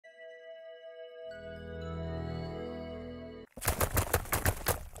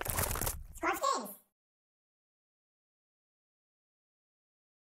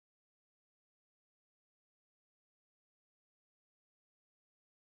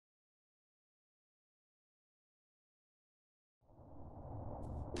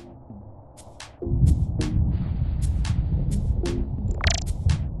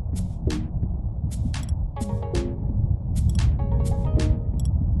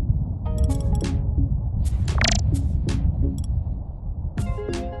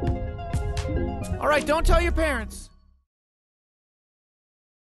All right, don't tell your parents.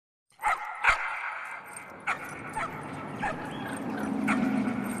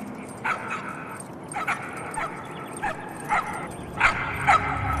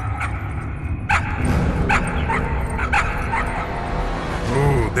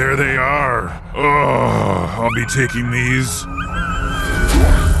 Oh, there they are. Oh, I'll be taking these.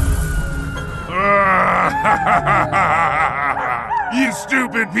 You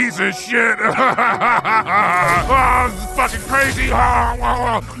stupid piece of shit! Oh, this is fucking crazy!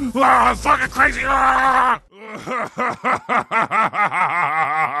 Oh, it's fucking crazy!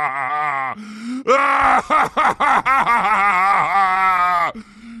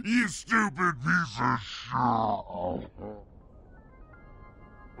 You stupid piece of shit!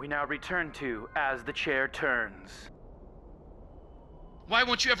 We now return to As the Chair Turns. Why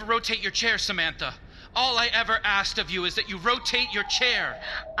won't you ever rotate your chair, Samantha? All I ever asked of you is that you rotate your chair.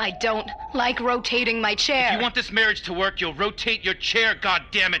 I don't like rotating my chair. If you want this marriage to work, you'll rotate your chair,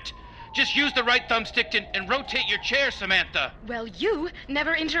 goddammit. Just use the right thumbstick and rotate your chair, Samantha. Well, you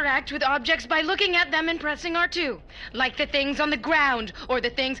never interact with objects by looking at them and pressing R2. Like the things on the ground or the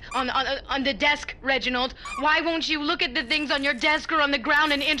things on the desk, Reginald. Why won't you look at the things on your desk or on the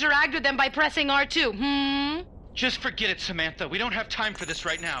ground and interact with them by pressing R2? Just forget it, Samantha. We don't have time for this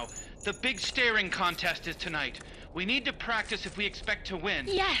right now. The big staring contest is tonight. We need to practice if we expect to win.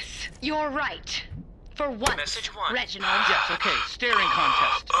 Yes, you're right. For once, Message 1. Reginald. Yes, okay. Staring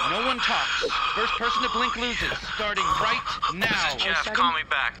contest. No one talks. First person to blink loses. Starting right now. This is Jeff. starting? Call me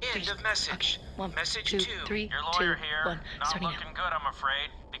back. End Three. of message. Okay. 1, Message 2, 2. 3, Your lawyer 2, here. 1. Not Starting looking now. good, I'm afraid.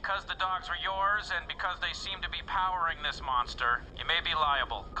 Because the dogs were yours and because they seem to be powering this monster, you may be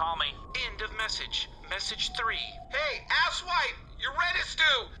liable. Call me. End of message. Message 3. Hey, asswipe! Your rent is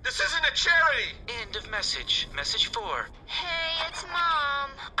due! This isn't a charity! End of message. Message 4. Hey, it's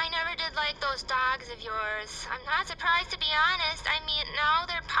Mom. I never did like those dogs of yours. I'm not surprised, to be honest. I mean, now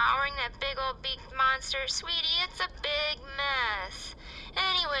they're powering that big old beaked monster. Sweetie, it's a big mess.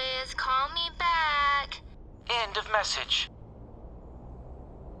 Anyways, call me back. End of message.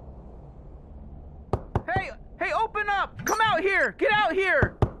 Hey, open up! Come out here! Get out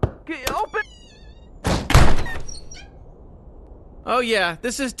here! Open! Oh yeah,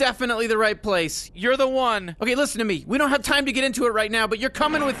 this is definitely the right place. You're the one. Okay, listen to me. We don't have time to get into it right now, but you're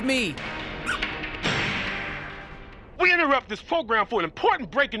coming with me. We interrupt this program for an important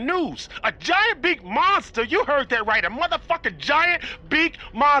breaking news. A giant beak monster, you heard that right, a motherfucking giant beak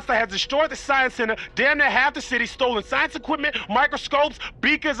monster has destroyed the science center, damn near half the city, stolen science equipment, microscopes,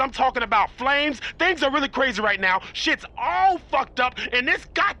 beakers, I'm talking about flames. Things are really crazy right now. Shit's all fucked up, and this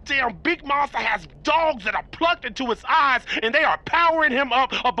goddamn beak monster has dogs that are plugged into his eyes, and they are powering him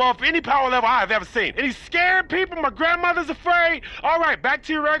up above any power level I've ever seen. And he's scaring people, my grandmother's afraid. All right, back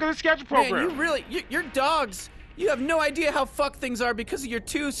to your regular schedule program. Man, you're dogs. You have no idea how fucked things are because of your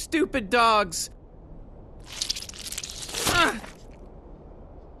two stupid dogs.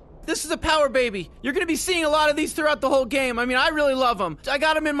 This is a power baby. You're gonna be seeing a lot of these throughout the whole game. I mean, I really love them. I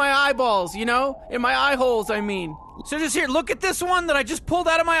got them in my eyeballs, you know? In my eye holes, I mean. So just here, look at this one that I just pulled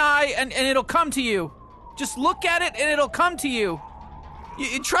out of my eye and it'll come to you. Just look at it and it'll come to you.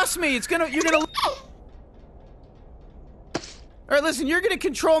 Trust me, you're gonna... Alright, listen, you're gonna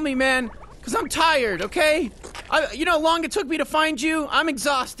control me, man. Because I'm tired, okay? You know how long it took me to find you? I'm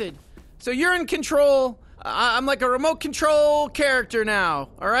exhausted. So you're in control. I'm like a remote control character now,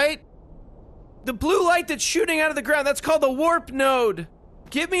 alright? The blue light that's shooting out of the ground, that's called the warp node.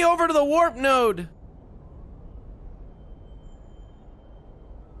 Get me over to the warp node.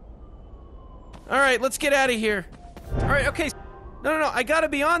 Alright, let's get out of here. Alright, okay. No, I gotta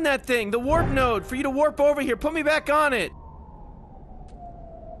be on that thing, the warp node, for you to warp over here. Put me back on it.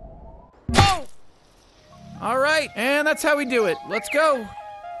 Oh! Alright, and that's how we do it. Let's go.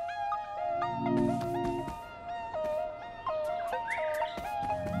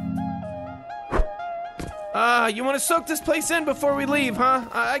 You want to soak this place in before we leave, huh?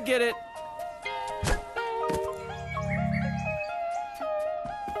 I get it.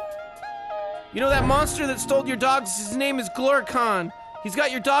 You know that monster that stole your dogs? His name is Glorcon. He's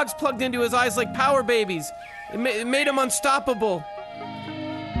got your dogs plugged into his eyes like power babies. It made him unstoppable.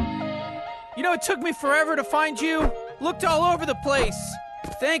 You know, it took me forever to find you. Looked all over the place.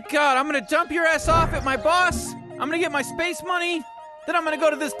 Thank God. I'm gonna dump your ass off at my boss. I'm gonna get my space money. Then I'm gonna go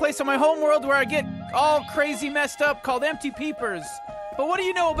to this place on my homeworld where I get all crazy messed up called Empty Peepers. But what do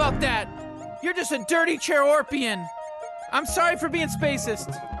you know about that? You're just a dirty Chairorpian. I'm sorry for being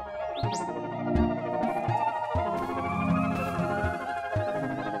spacist.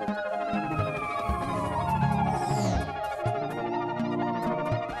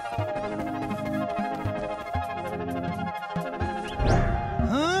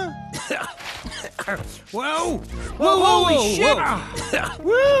 Whoa! Whoa, holy shit!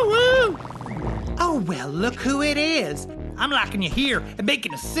 Woo, woo! Oh, well, look who it is. I'm locking you here and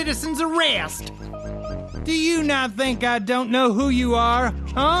making a citizen's arrest. Do you not think I don't know who you are?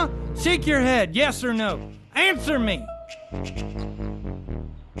 Huh? Shake your head, yes or no. Answer me.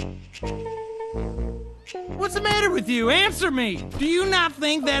 What's the matter with you? Answer me! Do you not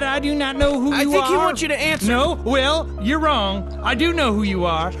think that I do not know who you are? I think he wants you to answer. No? Well, you're wrong. I do know who you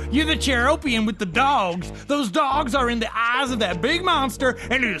are. You're the Cheropian with the dogs. Those dogs are in the eyes of that big monster,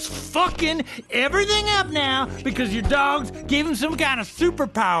 and it is fucking everything up now because your dogs gave him some kind of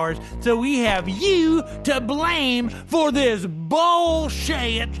superpowers. So we have you to blame for this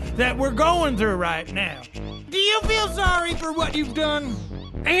bullshit that we're going through right now. Do you feel sorry for what you've done?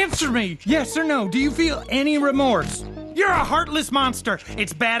 Answer me, yes or no. Do you feel any remorse? You're a heartless monster.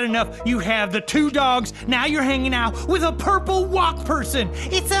 It's bad enough you have the two dogs. Now you're hanging out with a purple walk person.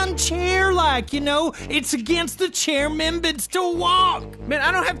 It's unchair-like, you know? It's against the chair members to walk. Man,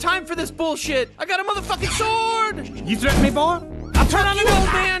 I don't have time for this bullshit. I got a motherfucking sword. You threaten me, boy? I'll turn on the old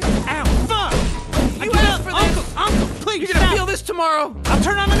nose. man. Ow, fuck. You asked for this. Uncle, please You're gonna stop. feel this tomorrow. I'll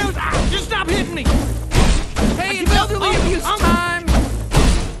turn on the nose. Ow, just stop hitting me. Hey, it's elderly abuse time.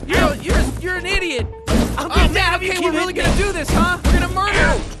 You're an idiot. I'll Oh get man, down if you okay, keep we're really hitting gonna do this, huh? We're gonna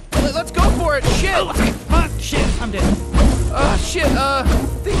murder. Let's go for it. Shit. Shit, I'm dead. Shit, I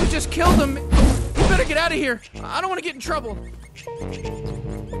think we just killed him. We better get out of here. I don't want to get in trouble.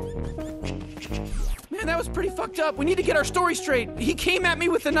 Man, that was pretty fucked up. We need to get our story straight. He came at me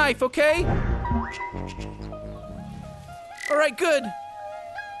with a knife, okay? All right, good.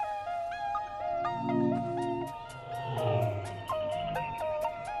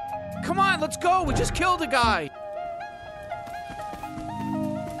 Come on, let's go. We just killed a guy.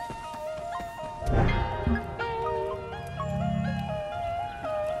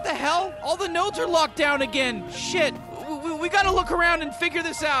 What the hell? All the nodes are locked down again. Shit. We gotta look around and figure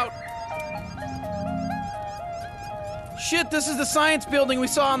this out. Shit, this is the science building we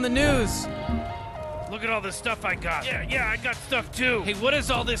saw on the news. Look at all the stuff I got. Yeah, I got stuff too. Hey, what is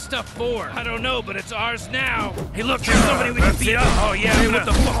all this stuff for? I don't know, but it's ours now. Hey, look, there's somebody we can beat up. Oh, yeah, hey, what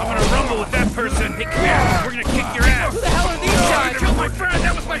the fuck? I'm gonna rumble with that person. Hey, come here. We're gonna kick your ass. Who the hell are these guys? You killed my friend.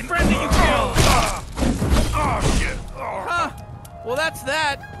 That was my friend that you killed. Oh, shit. Huh. Well, that's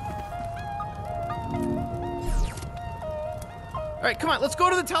that. All right, come on. Let's go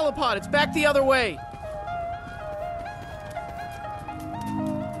to the telepod. It's back the other way.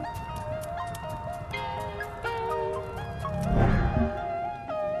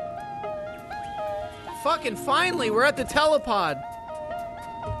 Fucking finally, we're at the telepod.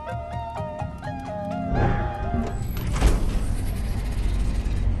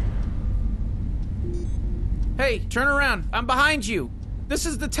 Hey, turn around. I'm behind you. This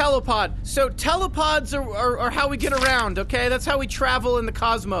is the telepod. So telepods are how we get around, okay? That's how we travel in the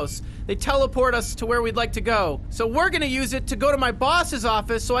cosmos. They teleport us to where we'd like to go. So we're gonna use it to go to my boss's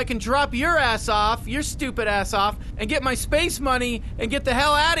office so I can drop your ass off, your stupid ass off, and get my space money and get the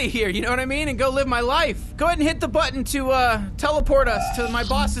hell out of here, you know what I mean? And go live my life. Go ahead and hit the button to teleport us to my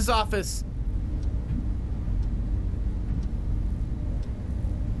boss's office.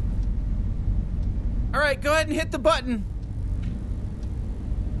 All right, go ahead and hit the button.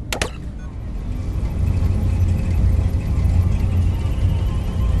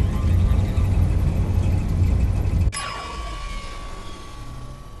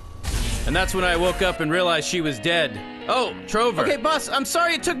 And that's when I woke up and realized she was dead. Oh, Trover. Okay, boss, I'm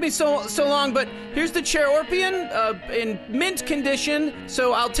sorry it took me so long, but here's the Cheropian in mint condition,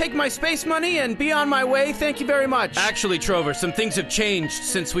 so I'll take my space money and be on my way. Thank you very much. Actually, Trover, some things have changed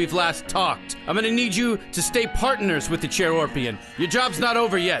since we've last talked. I'm gonna need you to stay partners with the Cheropian. Your job's not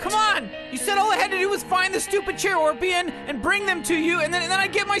over yet. Come on! You said all I had to do was find the stupid Cheropian and bring them to you, and then I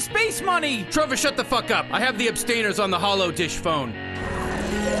get my space money! Trover, shut the fuck up. I have the abstainers on the hollow dish phone.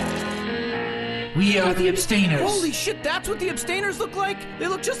 We are the abstainers. Holy shit, that's what the abstainers look like? They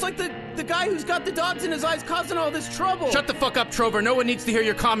look just like the guy who's got the dogs in his eyes causing all this trouble. Shut the fuck up, Trover. No one needs to hear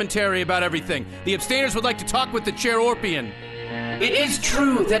your commentary about everything. The abstainers would like to talk with the Cheropian. It is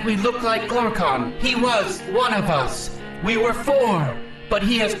true that we look like Glorcon. He was one of us. We were 4, but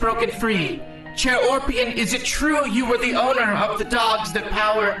he has broken free. Cheropian, is it true you were the owner of the dogs that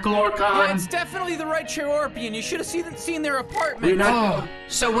power Glorcon? Yeah, it's definitely the right Cheropian. You should have seen their apartment. We're not. Oh,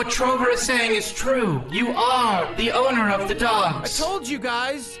 so what Trover is saying is true. You are the owner of the dogs. I told you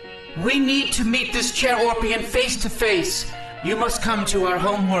guys. We need to meet this Cheropian face to face. You must come to our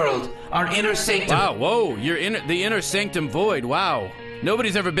home world, our inner sanctum. Wow, whoa, the inner sanctum void, wow.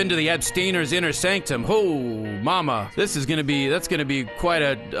 Nobody's ever been to the Abstainer's Inner Sanctum. Oh, mama. That's gonna be quite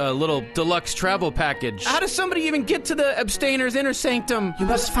a little deluxe travel package. How does somebody even get to the Abstainer's Inner Sanctum? You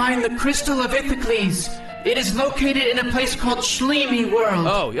must find the Crystal of Ithacles. It is located in a place called Schleemy World.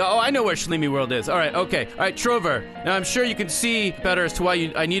 Oh, I know where Schleemy World is. All right, okay. All right, Trover. Now, I'm sure you can see better as to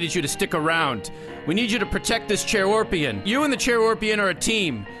why I needed you to stick around. We need you to protect this Chairorpian. You and the Chairorpian are a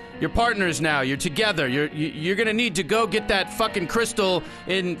team. You're partners now. You're together. You're gonna need to go get that fucking crystal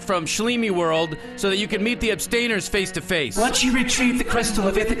from Schleemy World so that you can meet the abstainers face to face. Once you retrieve the Crystal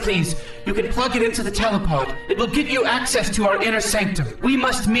of Ithacles, you can plug it into the telepod. It will give you access to our inner sanctum. We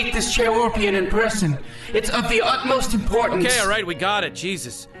must meet this Chairorpian in person. It's of the utmost importance. Okay, all right, we got it.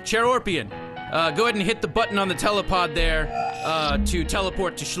 Jesus. Chairorpian, go ahead and hit the button on the telepod there to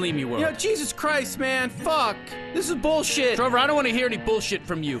teleport to Schleemy World. Yo, Jesus Christ, man. Fuck. This is bullshit. Trover, I don't want to hear any bullshit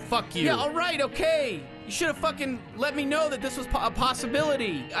from you. Fuck you. Yeah, all right, okay. You should have fucking let me know that this was a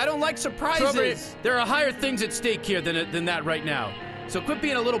possibility. I don't like surprises. Trover, there are higher things at stake here than that right now. So quit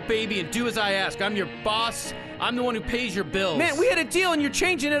being a little baby and do as I ask. I'm your boss. I'm the one who pays your bills. Man, we had a deal and you're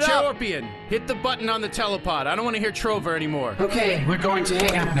changing it up. Chairorpian, hit the button on the telepod. I don't want to hear Trover anymore. Okay, we're going to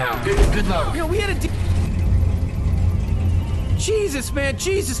hang up now. Good luck. Yo, we had a deal. Jesus, man,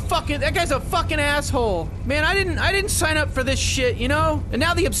 Jesus fucking, that guy's a fucking asshole. Man, I didn't sign up for this shit, you know? And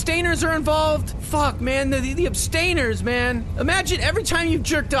now the abstainers are involved. Fuck, man, the abstainers, man. Imagine every time you've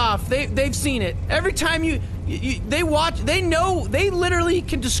jerked off, they've seen it. Every time they watch, they know, they literally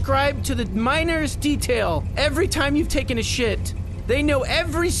can describe to the minutest detail every time you've taken a shit. They know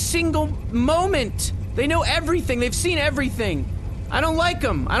every single moment. They know everything. They've seen everything. I don't like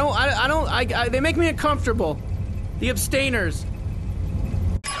them. They make me uncomfortable. The abstainers.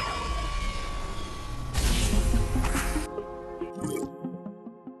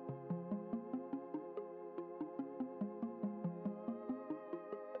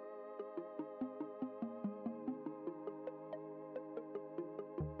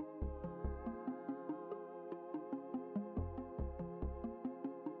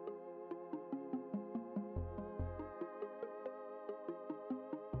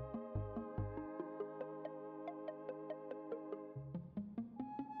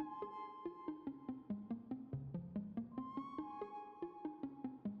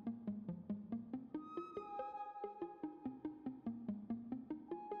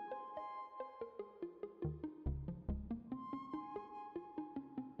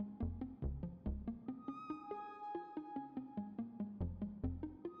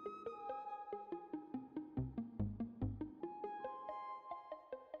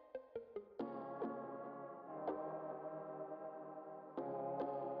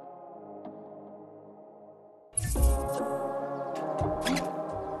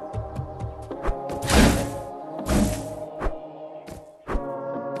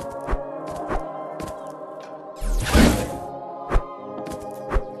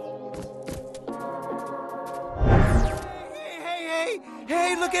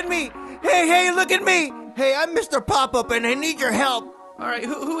 Hey, look at me! Hey, look at me! Hey, I'm Mr. Pop-Up and I need your help. All right,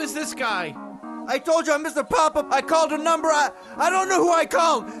 who is this guy? I told you I'm Mr. Pop-Up. I called a number. I don't know who I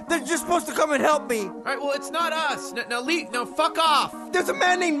called. They're just supposed to come and help me. All right, well, it's not us. Now, fuck off. There's a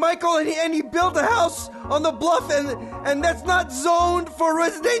man named Michael and he built a house on the bluff and that's not zoned for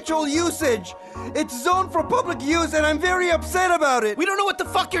residential usage. It's zoned for public use and I'm very upset about it. We don't know what the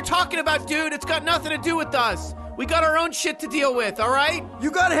fuck you're talking about, dude. It's got nothing to do with us. We got our own shit to deal with, all right?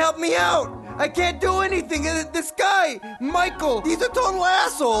 You gotta help me out. I can't do anything. This guy, Michael, he's a total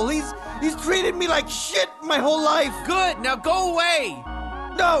asshole. He's treated me like shit my whole life. Good, now go away.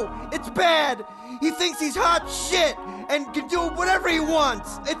 No, it's bad. He thinks he's hot shit and can do whatever he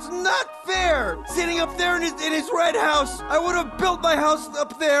wants. It's not fair. Sitting up there in his red house, I would have built my house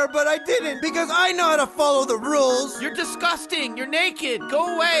up there, but I didn't because I know how to follow the rules. You're disgusting. You're naked.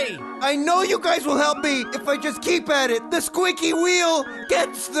 Go away. I know you guys will help me if I just keep at it. The squeaky wheel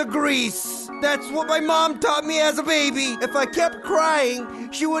gets the grease. That's what my mom taught me as a baby. If I kept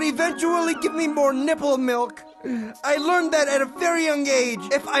crying, she would eventually give me more nipple milk. I learned that at a very young age.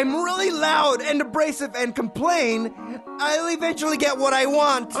 If I'm really loud and abrasive and complain, I'll eventually get what I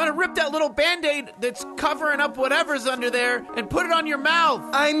want. I'm gonna rip that little Band-Aid that's covering up whatever's under there and put it on your mouth.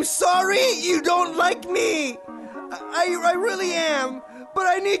 I'm sorry you don't like me. I really am. But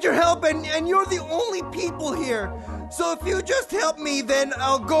I need your help and you're the only people here. So if you just help me, then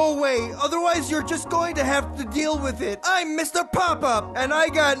I'll go away. Otherwise, you're just going to have to deal with it. I'm Mr. Pop-Up, and I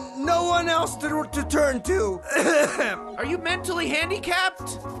got no one else to turn to. Are you mentally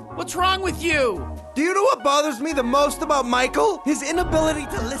handicapped? What's wrong with you? Do you know what bothers me the most about Michael? His inability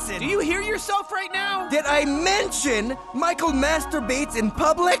to listen. Do you hear yourself right now? Did I mention Michael masturbates in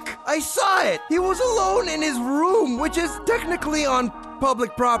public? I saw it. He was alone in his room, which is technically on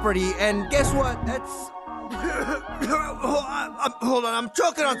public property. And guess what? That's... Hold on, I'm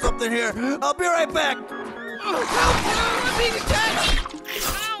choking on something here. I'll be right back. Help! I'm being attacked!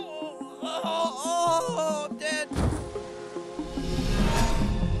 Oh, dead.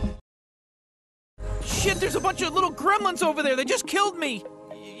 Shit, there's a bunch of little gremlins over there. They just killed me.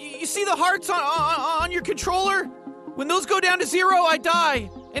 You see the hearts on your controller? When those go down to 0, I die.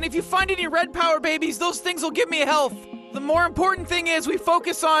 And if you find any red power babies, those things will give me health. The more important thing is we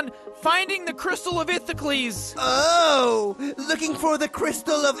focus on finding the Crystal of Ithacles. Oh, looking for the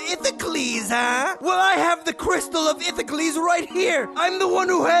Crystal of Ithacles, huh? Well, I have the Crystal of Ithacles right here. I'm the one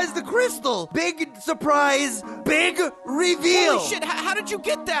who has the crystal. Big surprise, big reveal. Holy shit, how did you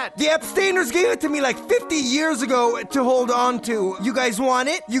get that? The abstainers gave it to me like 50 years ago to hold on to. You guys want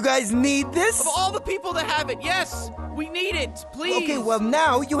it? You guys need this? Of all the people that have it, yes, we need it, please. Okay, well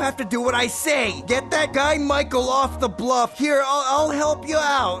now you have to do what I say. Get that guy Michael off the bluff. Here, I'll help you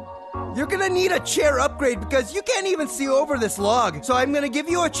out. You're gonna need a chair upgrade because you can't even see over this log. So I'm gonna give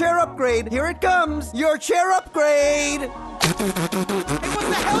you a chair upgrade. Here it comes. Your chair upgrade. Hey, what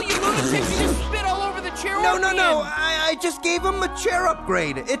the hell, you lunatic? You just spit all over the chair. No. I just gave him a chair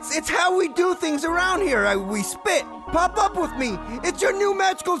upgrade. It's how we do things around here. We spit. Pop up with me. It's your new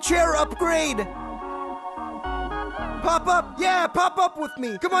magical chair upgrade. Pop up. Yeah, pop up with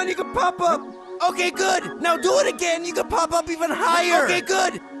me. Come on, you can pop up. Okay, good. Now do it again. You can pop up even higher. Okay,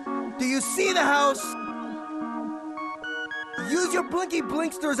 good. Do you see the house? Use your blinky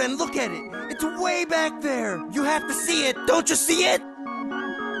blinksters and look at it. It's way back there. You have to see it. Don't you see it?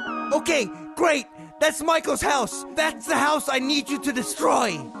 Okay, great. That's Michael's house. That's the house I need you to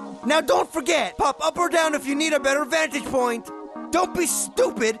destroy. Now don't forget, pop up or down if you need a better vantage point. Don't be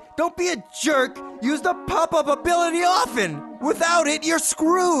stupid. Don't be a jerk. Use the pop-up ability often. Without it, you're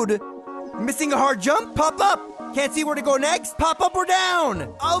screwed. Missing a hard jump? Pop up. Can't see where to go next? Pop up or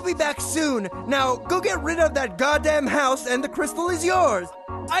down. I'll be back soon. Now, go get rid of that goddamn house and the crystal is yours.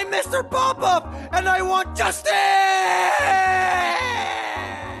 I'm Mr. Pop-Up, and I want justice!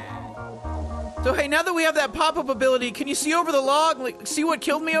 So, hey, now that we have that pop-up ability, can you see over the log? Like, see what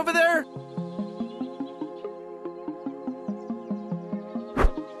killed me over there?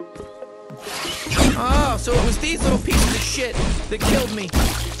 Oh, so it was these little pieces of shit that killed me.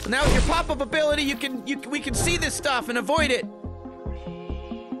 Now with your pop-up ability, we can see this stuff and avoid it.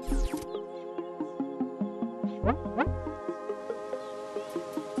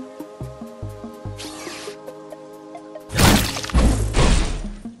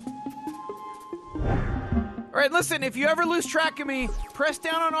 Alright, listen, if you ever lose track of me, press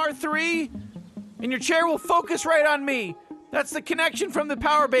down on R3, and your chair will focus right on me. That's the connection from the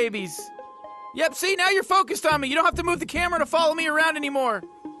Power Babies. Yep, see, now you're focused on me. You don't have to move the camera to follow me around anymore.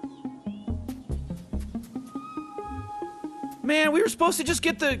 Man, we were supposed to just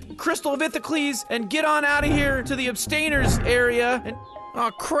get the Crystal of Ithacles and get on out of here to the abstainers area. And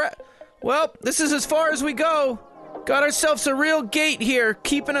oh, crap. Well, this is as far as we go. Got ourselves a real gate here,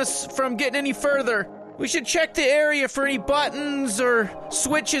 keeping us from getting any further. We should check the area for any buttons or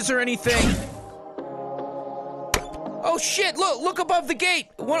switches or anything. Oh shit, look above the gate.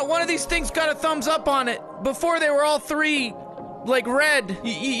 One of these things got a thumbs up on it. Before they were all three, like, red.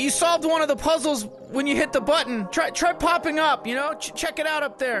 You solved one of the puzzles when you hit the button. Try popping up, you know? Check it out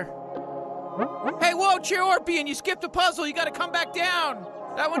up there. Hey, whoa, Cheorpian, you skipped a puzzle. You gotta come back down.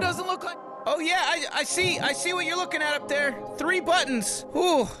 That one doesn't look like... Oh yeah, I see what you're looking at up there. 3 buttons.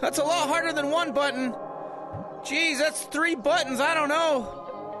 Ooh, that's a lot harder than 1 button. Jeez, that's 3 buttons, I don't know.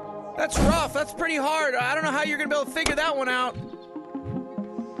 That's rough, that's pretty hard. I don't know how you're gonna be able to figure that one out.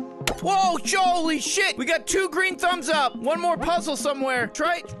 Whoa, holy shit! We got 2 green thumbs up. 1 more puzzle somewhere.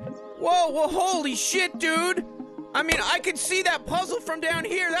 Try... Whoa, holy shit, dude! I mean, I can see that puzzle from down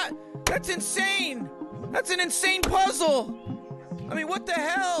here. That's insane! That's an insane puzzle! I mean, what the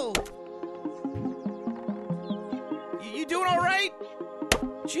hell? You doing alright?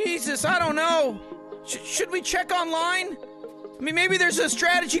 Jesus, I don't know. Should we check online? I mean, maybe there's a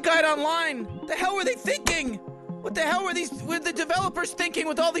strategy guide online. What the hell were they thinking? What the hell were the developers thinking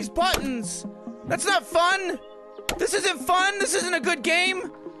with all these buttons? That's not fun. This isn't fun. This isn't a good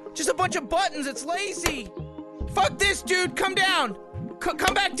game. Just a bunch of buttons. It's lazy. Fuck this, dude. Come down.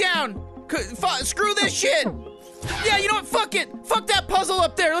 Come back down. Screw this shit. Yeah, you know what? Fuck it. Fuck that puzzle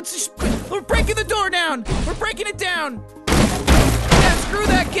up there. We're breaking the door down. We're breaking it down. Yeah, screw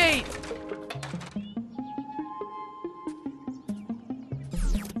that gate.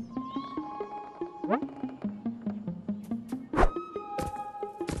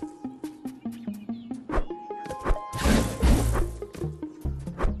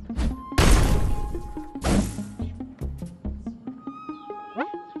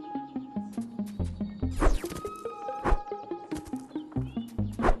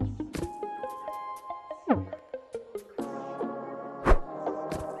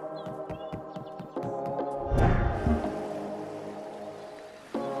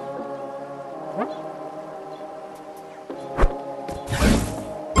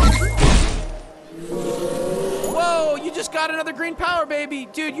 Whoa, you just got another green power, baby.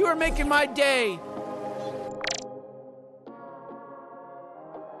 Dude, you are making my day.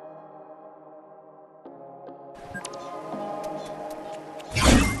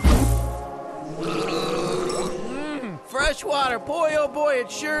 Fresh water, boy, oh boy,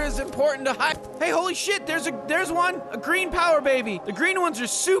 it sure is important to hide. Hey, holy shit, there's one, a green power, baby. The green ones are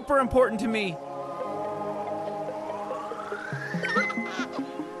super important to me.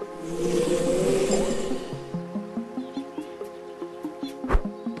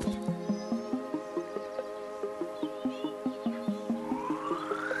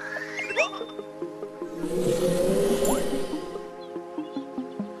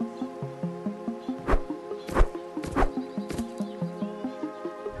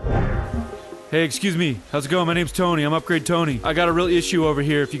 Hey, excuse me. How's it going? My name's Tony. I'm Upgrade Tony. I got a real issue over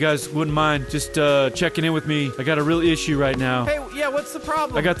here. If you guys wouldn't mind just checking in with me. I got a real issue right now. Hey, yeah, what's the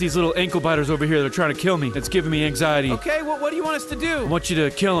problem? I got these little ankle biters over here. They're trying to kill me. It's giving me anxiety. Okay, what do you want us to do? I want you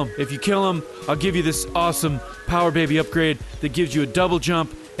to kill them. If you kill them, I'll give you this awesome Power Baby upgrade that gives you a double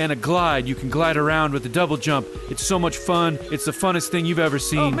jump and a glide. You can glide around with the double jump. It's so much fun. It's the funnest thing you've ever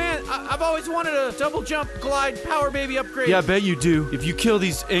seen. Oh man, I've always wanted a double jump glide power baby upgrade. Yeah, I bet you do. If you kill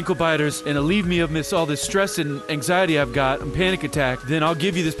these ankle biters and relieve me of all this stress and anxiety I've got and panic attack, then I'll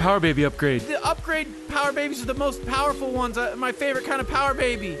give you this Power Baby upgrade. The upgrade power babies are the most powerful ones. My favorite kind of power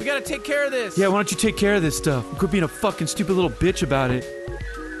baby. We gotta take care of this. Yeah, why don't you take care of this stuff? Quit being a fucking stupid little bitch about it.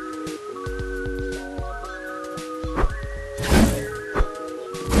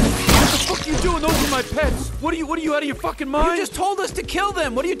 Doing those are my pets. What are you out of your fucking mind? You just told us to kill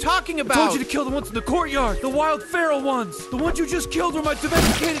them. What are you talking about? I told you to kill the ones in the courtyard. The wild feral ones. The ones you just killed were my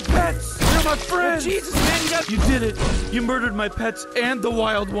domesticated pets. They're my friends. Oh, Jesus, man, You did it. You murdered my pets and the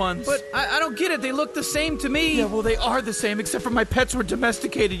wild ones. But I don't get it. They look the same to me. Yeah, well, they are the same, except for my pets were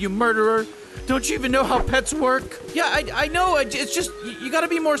domesticated, you murderer. Don't you even know how pets work? Yeah, I know. It's just, you gotta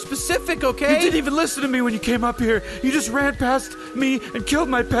be more specific, okay? You didn't even listen to me when you came up here. You just ran past me and killed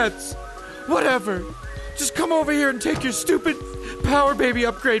my pets. Whatever. Just come over here and take your stupid Power Baby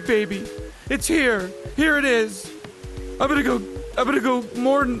upgrade, baby. It's here. Here it is. I'm gonna go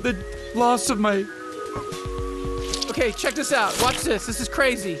mourn the loss of my... Okay, check this out. Watch this. This is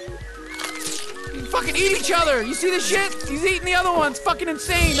crazy. You fucking eat each other. You see this shit? He's eating the other ones. Fucking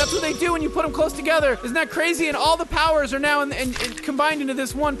insane. That's what they do when you put them close together. Isn't that crazy? And all the powers are now combined into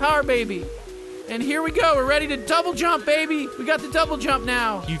this one Power Baby. And here we go. We're ready to double jump, baby. We got the double jump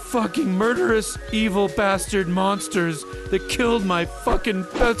now. You fucking murderous, evil bastard monsters that killed my fucking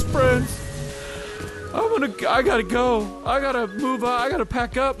best friends. I gotta go. I gotta move on. I gotta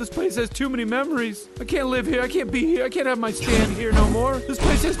pack up. This place has too many memories. I can't live here. I can't be here. I can't have my stand here no more. This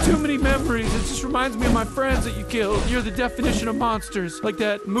place has too many memories. It just reminds me of my friends that you killed. You're the definition of monsters. Like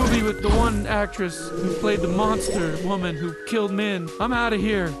that movie with the one actress who played the monster woman who killed men. I'm out of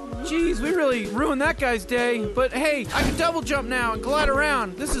here. Jeez, we really ruined that guy's day. But hey, I can double jump now and glide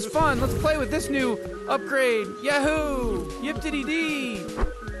around. This is fun. Let's play with this new upgrade. Yahoo! Yip-diddy-dee!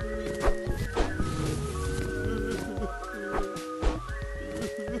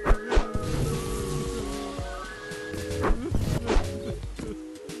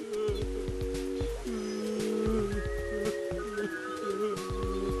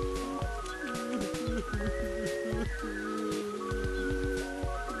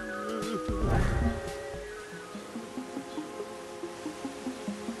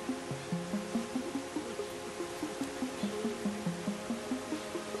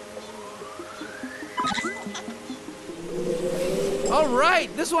 All right,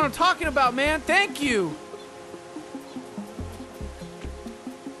 this is what I'm talking about, man. Thank you.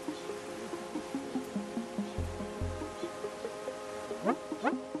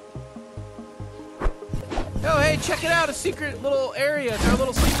 Oh, hey, check it out. A secret little area. It's our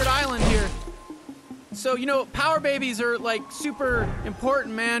little secret island here. So, you know, power babies are, like, super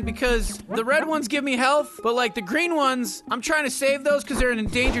important, man, because the red ones give me health, but, like, the green ones, I'm trying to save those because they're an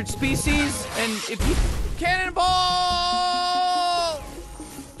endangered species, and if you... Cannonball!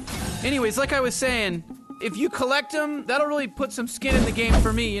 Anyways, like I was saying, if you collect them, that'll really put some skin in the game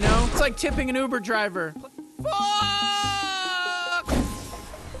for me, you know? It's like tipping an Uber driver. Fuck!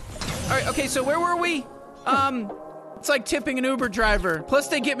 Alright, okay, so where were we? It's like tipping an Uber driver. Plus,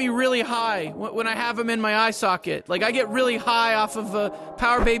 they get me really high when I have them in my eye socket. Like, I get really high off of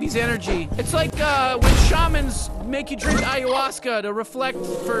Power Baby's energy. It's like when shamans make you drink ayahuasca to reflect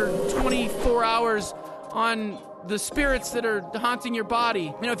for 24 hours on the spirits that are haunting your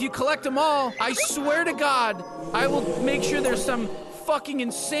body. You know, if you collect them all, I swear to God, I will make sure there's some fucking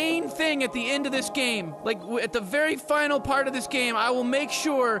insane thing at the end of this game. Like, at the very final part of this game, I will make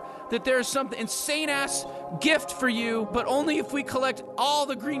sure that there's some insane-ass gift for you, but only if we collect all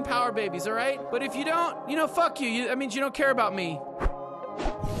the green Power Babies, all right? But if you don't, you know, fuck you. That means you don't care about me.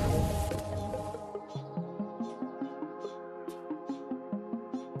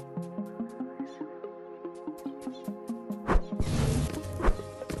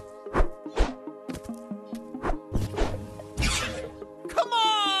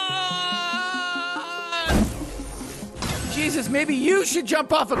 Jesus, maybe you should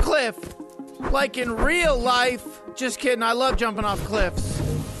jump off a cliff. Like in real life. Just kidding, I love jumping off cliffs.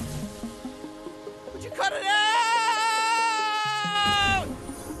 Would you cut it out?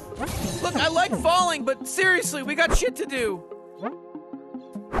 Look, I like falling, but seriously, we got shit to do.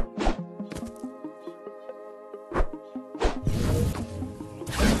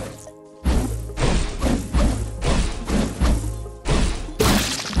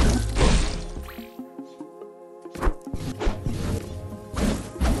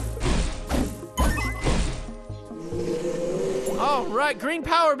 Right, green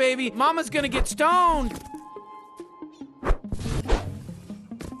power, baby. Mama's gonna get stoned.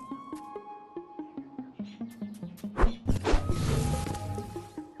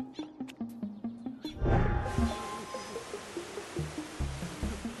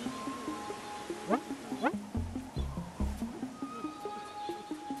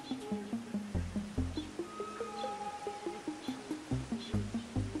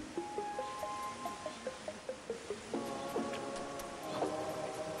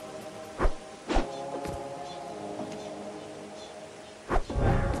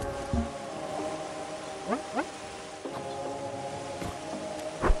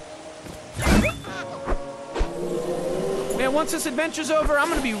 Man, once this adventure's over, I'm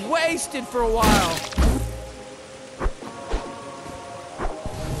gonna be wasted for a while.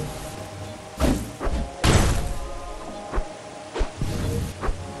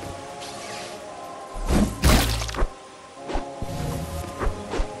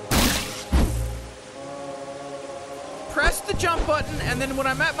 Press the jump button, and then when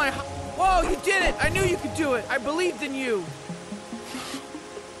I'm at my... Whoa, you did it! I knew you could do it! I believed in you!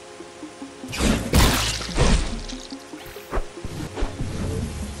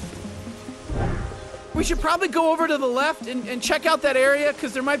 We should probably go over to the left and check out that area,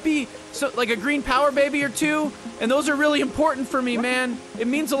 because there might be like a green power baby or two, and those are really important for me, man. It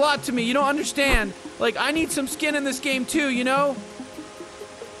means a lot to me. You don't understand. Like, I need some skin in this game too, you know?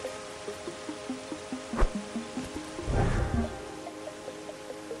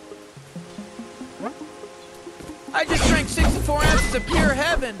 I just drank 64 ounces of pure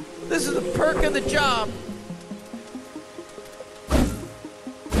heaven. This is the perk of the job.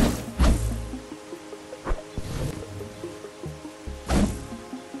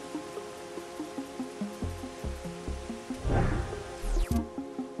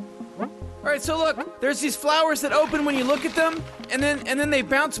 Alright, so look, there's these flowers that open when you look at them, and then they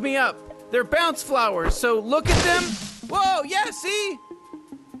bounce me up. They're bounce flowers, so look at them. Whoa, yeah, see?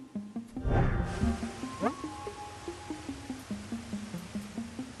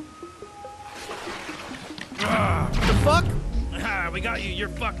 The fuck? We got you. You're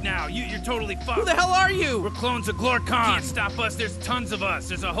fucked now. You're totally fucked. Who the hell are you? We're clones of Glorcon. Can't stop us. There's tons of us.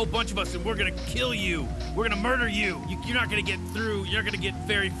 There's a whole bunch of us, and we're gonna kill you. We're gonna murder you. You're not gonna get through. You're not gonna get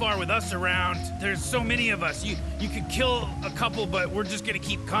very far with us around. There's so many of us. You could kill a couple, but we're just gonna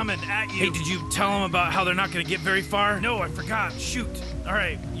keep coming at you. Hey, did you tell them about how they're not gonna get very far? No, I forgot. Shoot. All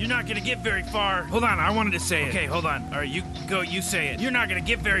right, you're not gonna get very far. Hold on, I wanted to say it. Okay, hold on. All right, you go. You say it. You're not gonna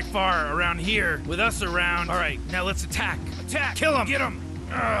get very far around here with us around. All right, now let's attack. Attack. Kill him. Get him.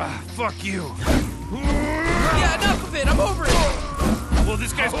 Fuck you. Yeah, enough of it. I'm over it. Well,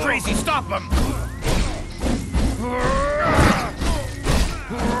 this guy's crazy. Stop him.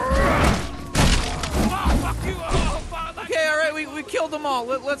 Okay, all right, we killed them all.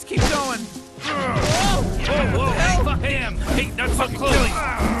 Let's keep going. whoa, hey, fuck him! Hey, not so close!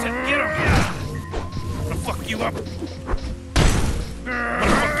 Get him! I'm gonna fuck you up! I'm gonna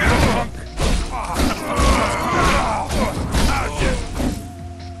fuck you up, punk!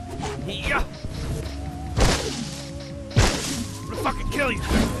 Yeah! I'm gonna fucking kill you!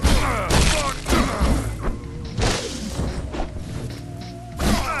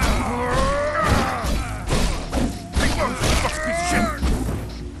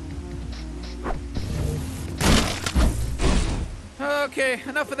 Okay,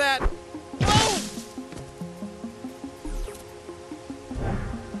 enough of that.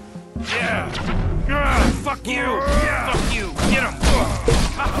 Yeah! Fuck you! Yeah. Fuck you! Get him!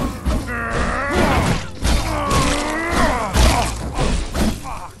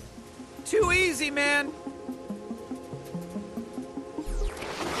 Too easy, man.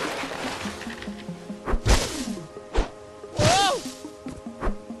 Whoa!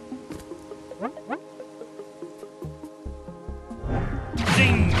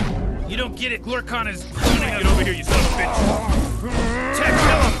 Zing! You don't get it. Glorkon is... Get over here, you son of a bitch! Tech,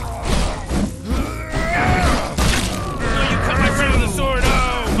 kill him! No, you cut my friend with a sword! Oh!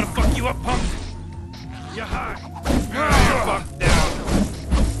 I'm gonna fuck you up, punk! You're high! You're fucked down!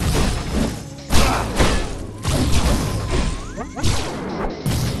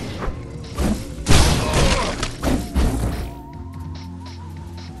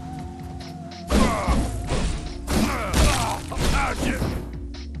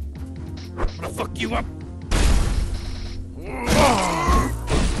 I'm gonna fuck you up! I'm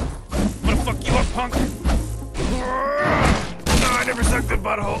gonna fuck you up, punk! I never sucked a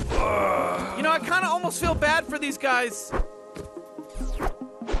butthole! You know, I kind of almost feel bad for these guys.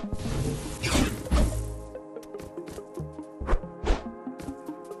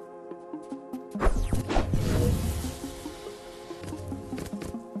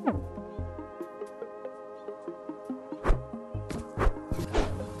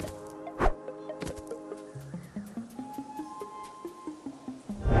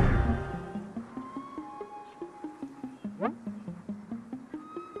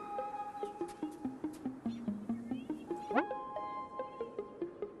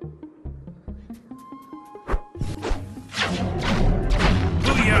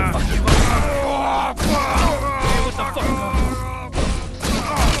 Booyah! Hey, what the fuck?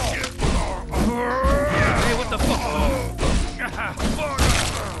 Hey, what the fuck?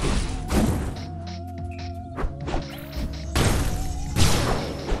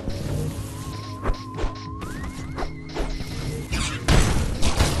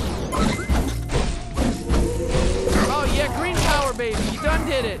 Oh yeah, green power, baby. You done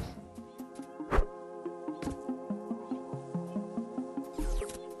did it.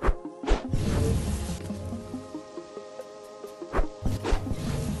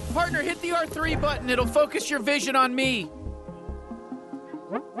 Partner, hit the R3 button. It'll focus your vision on me.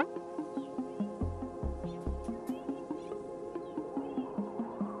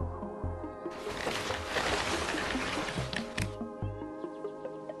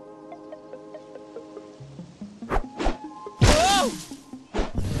 Whoa!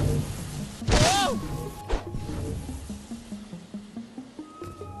 Whoa!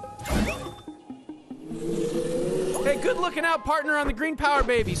 Hey, good looking out, partner, on the green power,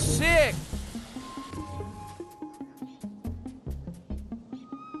 baby. Sick.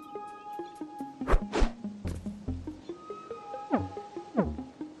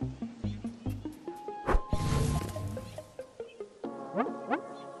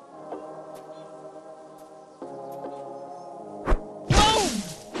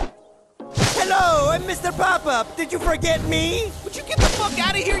 Hello, I'm Mr. Pop-Up. Did you forget me? Would you get the fuck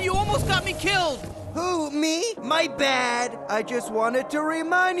out of here? You almost got me killed. Who, me? My bad. I just wanted to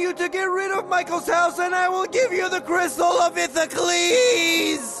remind you to get rid of Michael's house and I will give you the crystal of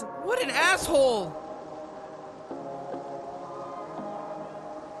Ithacles! What an asshole.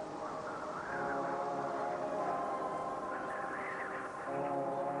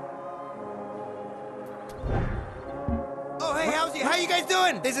 Oh, hey, how you guys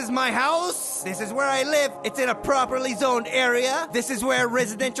doing? This is my house. This is where I live. It's in a properly zoned area. This is where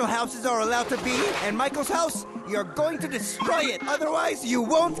residential houses are allowed to be. And Michael's house, you're going to destroy it. Otherwise, you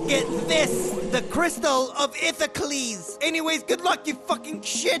won't get this, the crystal of Ithacles. Anyways, good luck, you fucking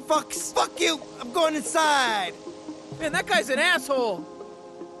shit fucks. Fuck you. I'm going inside. Man, that guy's an asshole.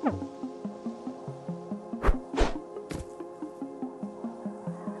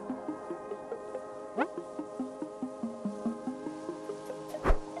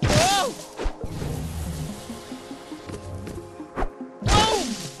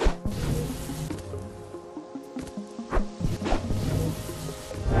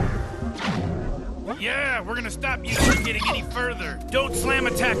 Yeah! Yeah, we're gonna stop you from getting any further. Don't slam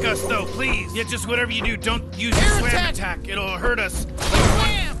attack us, though, please. Yeah, just whatever you do, don't use the slam attack. It'll hurt us.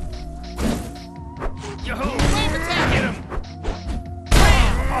 Slam! Yo, slam attack! Get him!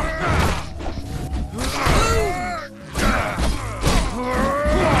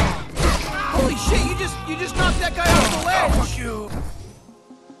 Holy shit, you just knocked that guy off the ledge! Oh, fuck you!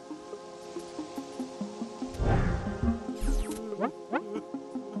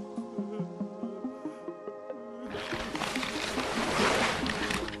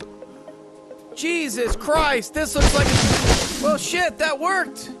 Jesus Christ, this looks like a... Well, shit, that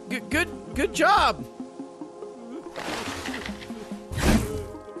worked. Good job.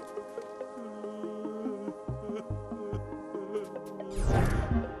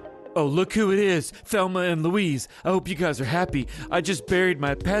 Oh, look who it is, Thelma and Louise. I hope you guys are happy. I just buried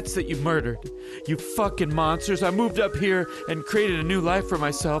my pets that you murdered. You fucking monsters. I moved up here and created a new life for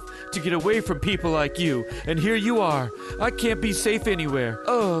myself to get away from people like you. And here you are. I can't be safe anywhere.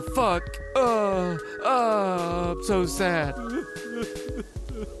 Oh, fuck. I'm so sad.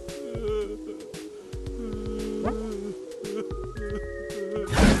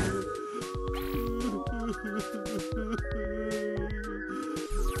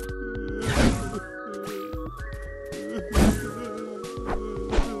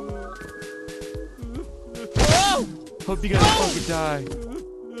 Hope you guys fucking die.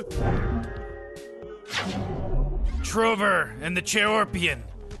 Trover and the Chairorpian,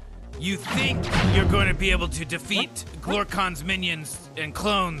 you think you're going to be able to defeat Glorkon's minions and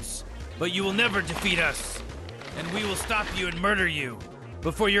clones, but you will never defeat us. And we will stop you and murder you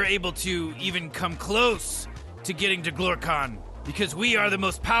before you're able to even come close to getting to Glorkon. Because we are the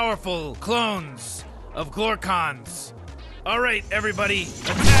most powerful clones of Glorkons. Alright, everybody,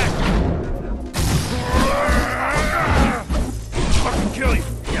 attack! Fucking kill you!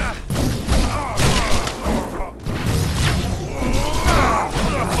 Yeah.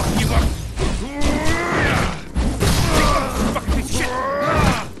 Fuck you up! Fucking piece of shit!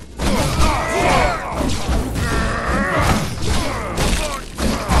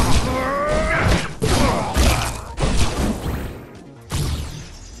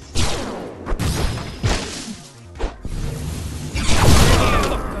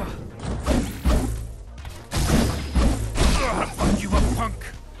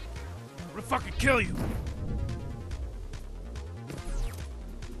 Kill you!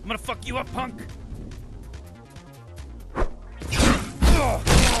 I'm gonna fuck you up, punk! I'm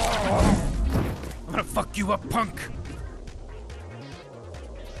gonna fuck you up, punk!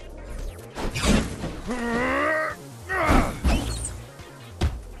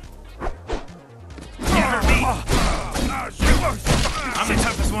 Can't hurt me! I'm the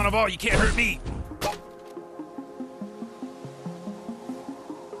toughest one of all, you can't hurt me!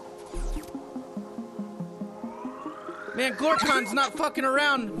 Man, Glorkon's not fucking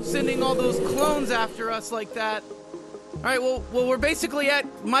around sending all those clones after us like that. All right, well, we're basically at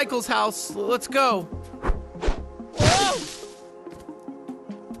Michael's house. Let's go. Whoa!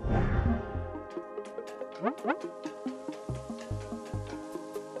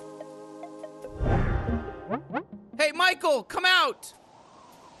 Hey, Michael, come out!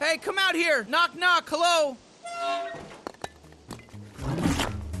 Hey, come out here! Knock, knock, hello!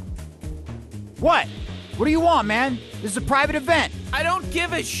 What? What do you want, man? This is a private event. I don't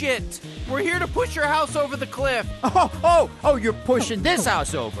give a shit. We're here to push your house over the cliff. Oh, you're pushing this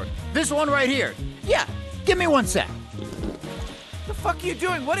house over. This one right here. Yeah, give me 1 sec. The fuck are you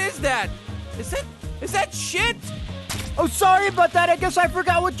doing? What is that? Is that shit? Oh, sorry about that. I guess I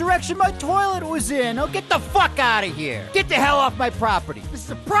forgot what direction my toilet was in. Oh, get the fuck out of here. Get the hell off my property. This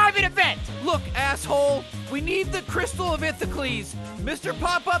is a private event. Look, asshole, we need the Crystal of Ithacles. Mr.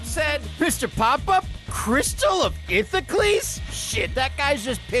 Pop-Up said... Mr. Pop-Up? Crystal of Ithacles? Shit, that guy's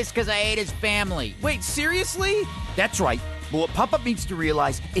just pissed because I ate his family. Wait, seriously? That's right. But what Pop-Up needs to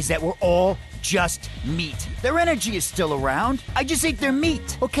realize is that we're all just meat. Their energy is still around. I just ate their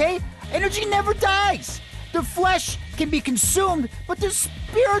meat, okay? Energy never dies. Their flesh can be consumed, but their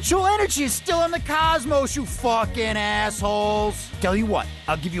spiritual energy is still in the cosmos, you fucking assholes. Tell you what,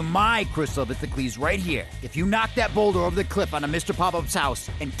 I'll give you my Crystal of Ithacles right here if you knock that boulder over the cliff onto Mr. Pop-Up's house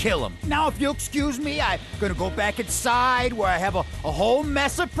and kill him. Now, if you'll excuse me, I'm gonna go back inside where I have a whole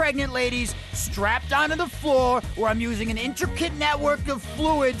mess of pregnant ladies strapped onto the floor where I'm using an intricate network of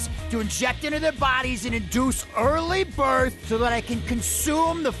fluids to inject into their bodies and induce early birth so that I can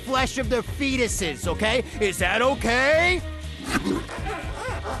consume the flesh of their fetuses, okay? Is that okay?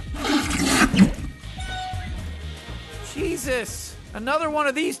 Jesus, another one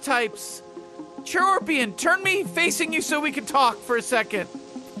of these types. Chairorpian, turn me facing you so we can talk for a second.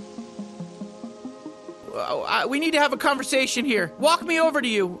 We need to have a conversation here. Walk me over to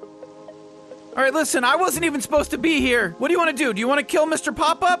you. All right, listen, I wasn't even supposed to be here. What do you want to do? Do you want to kill Mr.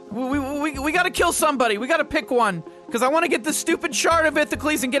 Pop-Up? We got to kill somebody. We got to pick one. Because I want to get this stupid shard of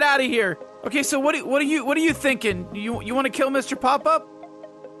Ithacles and get out of here. Okay, so what are you thinking? You want to kill Mr. Pop-Up?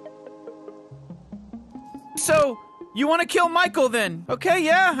 So, you want to kill Michael then? Okay,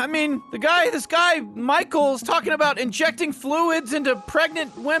 yeah, I mean, this guy, Michael's talking about injecting fluids into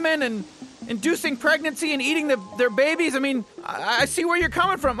pregnant women and inducing pregnancy and eating their babies. I mean, I see where you're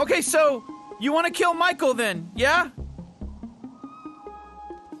coming from. Okay, so, you want to kill Michael then, yeah?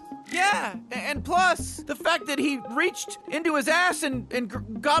 Yeah, and plus, the fact that he reached into his ass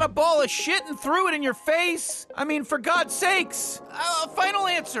and got a ball of shit and threw it in your face. I mean, for God's sakes. Final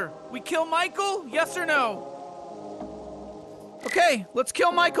answer. We kill Michael, yes or no? Okay, let's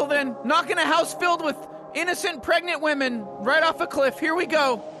kill Michael then. Knocking a house filled with innocent pregnant women right off a cliff. Here we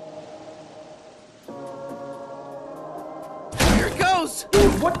go. Here it goes.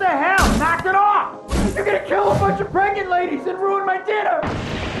 Dude, what the hell? Knock it off! You're gonna kill a bunch of pregnant ladies and ruin my dinner!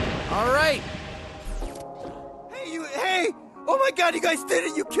 All right. Hey! Oh my God, you guys did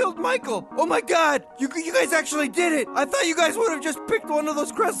it! You killed Michael! Oh my God, you guys actually did it! I thought you guys would have just picked one of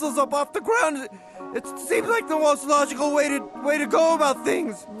those crystals up off the ground. It seems like the most logical way to go about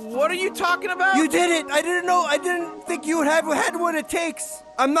things. What are you talking about? You did it! I didn't think you had what it takes.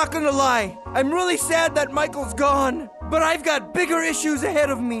 I'm not gonna lie. I'm really sad that Michael's gone. But I've got bigger issues ahead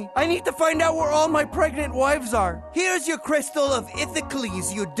of me. I need to find out where all my pregnant wives are. Here's your crystal of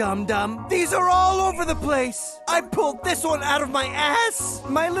Ithacles, you dum-dum. These are all over the place. I pulled this one out of my ass.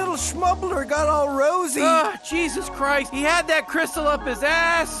 My little schmubbler got all rosy. Jesus Christ. He had that crystal up his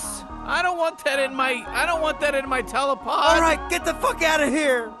ass. I don't want that in my telepod. All right, get the fuck out of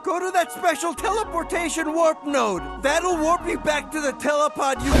here. Go to that special teleportation warp node. That'll warp you back to the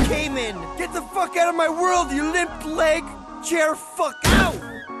telepod you came in. Get the fuck out of my world, you limp leg chair fuck.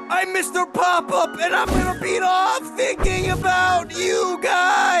 Ow! I'm Mr. Pop-Up, and I'm gonna beat off thinking about you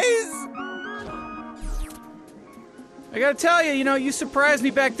guys. I gotta tell you, you surprised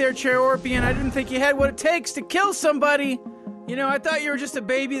me back there, Chair Orpian. I didn't think you had what it takes to kill somebody. I thought you were just a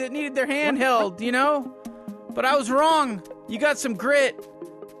baby that needed their hand held, But I was wrong. You got some grit.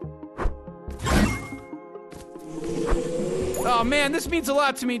 Oh man, this means a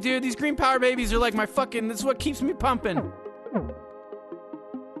lot to me, dude. These green power babies are like this is what keeps me pumping.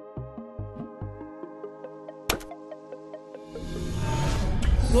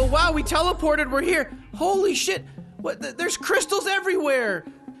 Well, wow, we teleported, we're here. Holy shit, there's crystals everywhere.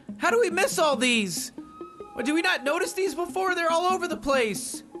 How do we miss all these? Or did we not notice these before? They're all over the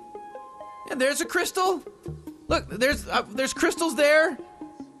place. And there's a crystal. Look, there's crystals there.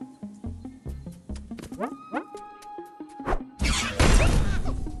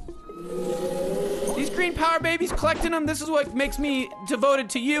 These green power babies, collecting them, this is what makes me devoted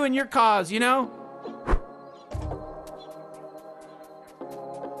to you and your cause,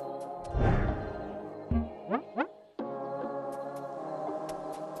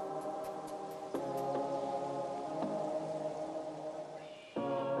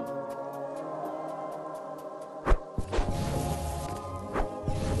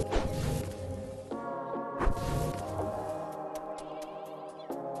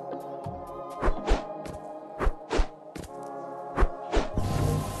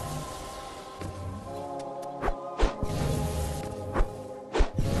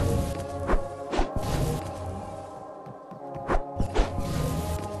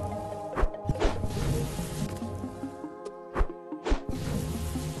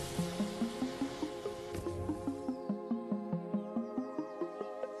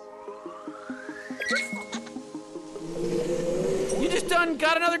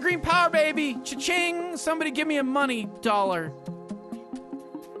 Got another green power baby. Cha-ching! Somebody give me a money dollar.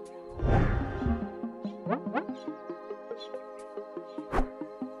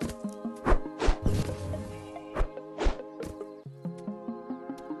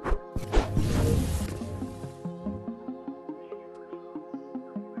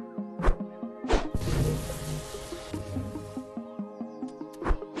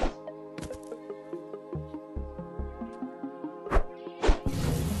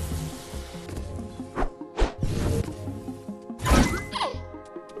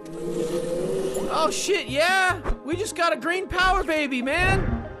 Oh shit, yeah! We just got a green power baby,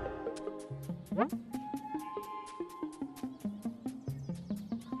 man!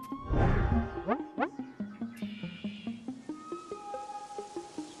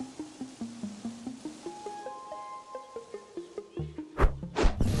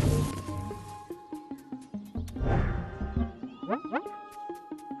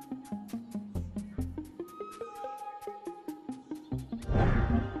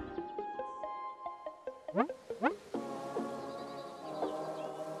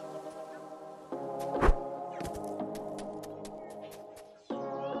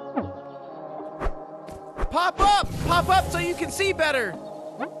 Pop up! Pop up so you can see better!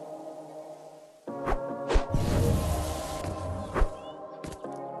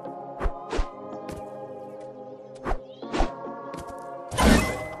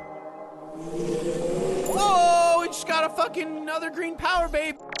 Whoa! We just got a fucking another green power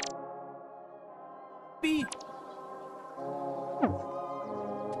baby!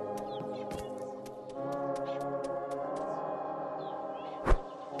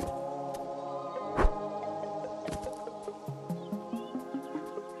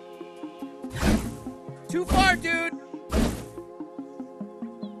 Too far, dude!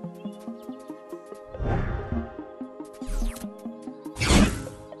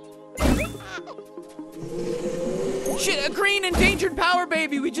 Shit, a green endangered power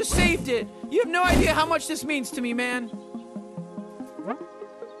baby! We just saved it! You have no idea how much this means to me, man.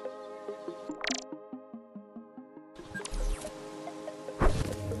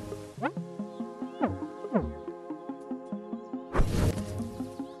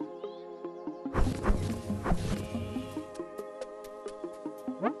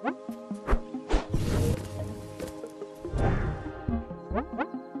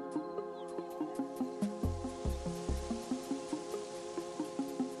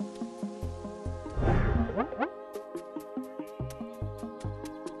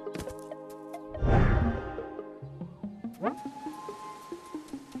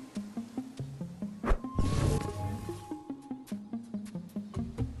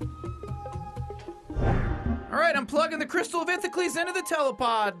 Alright, I'm plugging the Crystal of Ithacles into the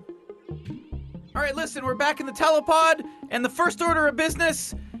telepod. Alright, listen, we're back in the telepod, and the first order of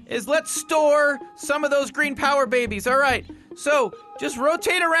business is let's store some of those green power babies. Alright, so just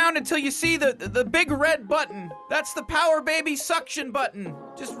rotate around until you see the big red button. That's the power baby suction button.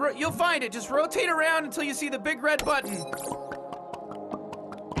 You'll find it. Just rotate around until you see the big red button.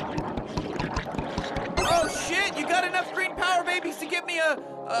 Oh shit, you got enough green power babies to give me a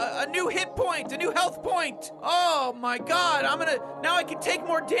new hit point, a new health point. Oh my god, now I can take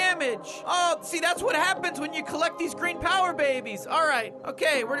more damage. Oh, see, that's what happens when you collect these green power babies. All right,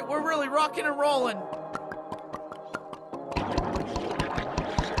 okay, we're really rocking and rolling.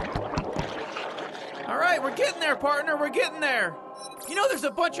 All right, we're getting there, partner, we're getting there. You know there's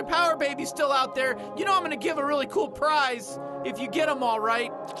a bunch of power babies still out there. You know I'm gonna give a really cool prize if you get them all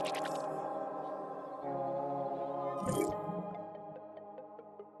right.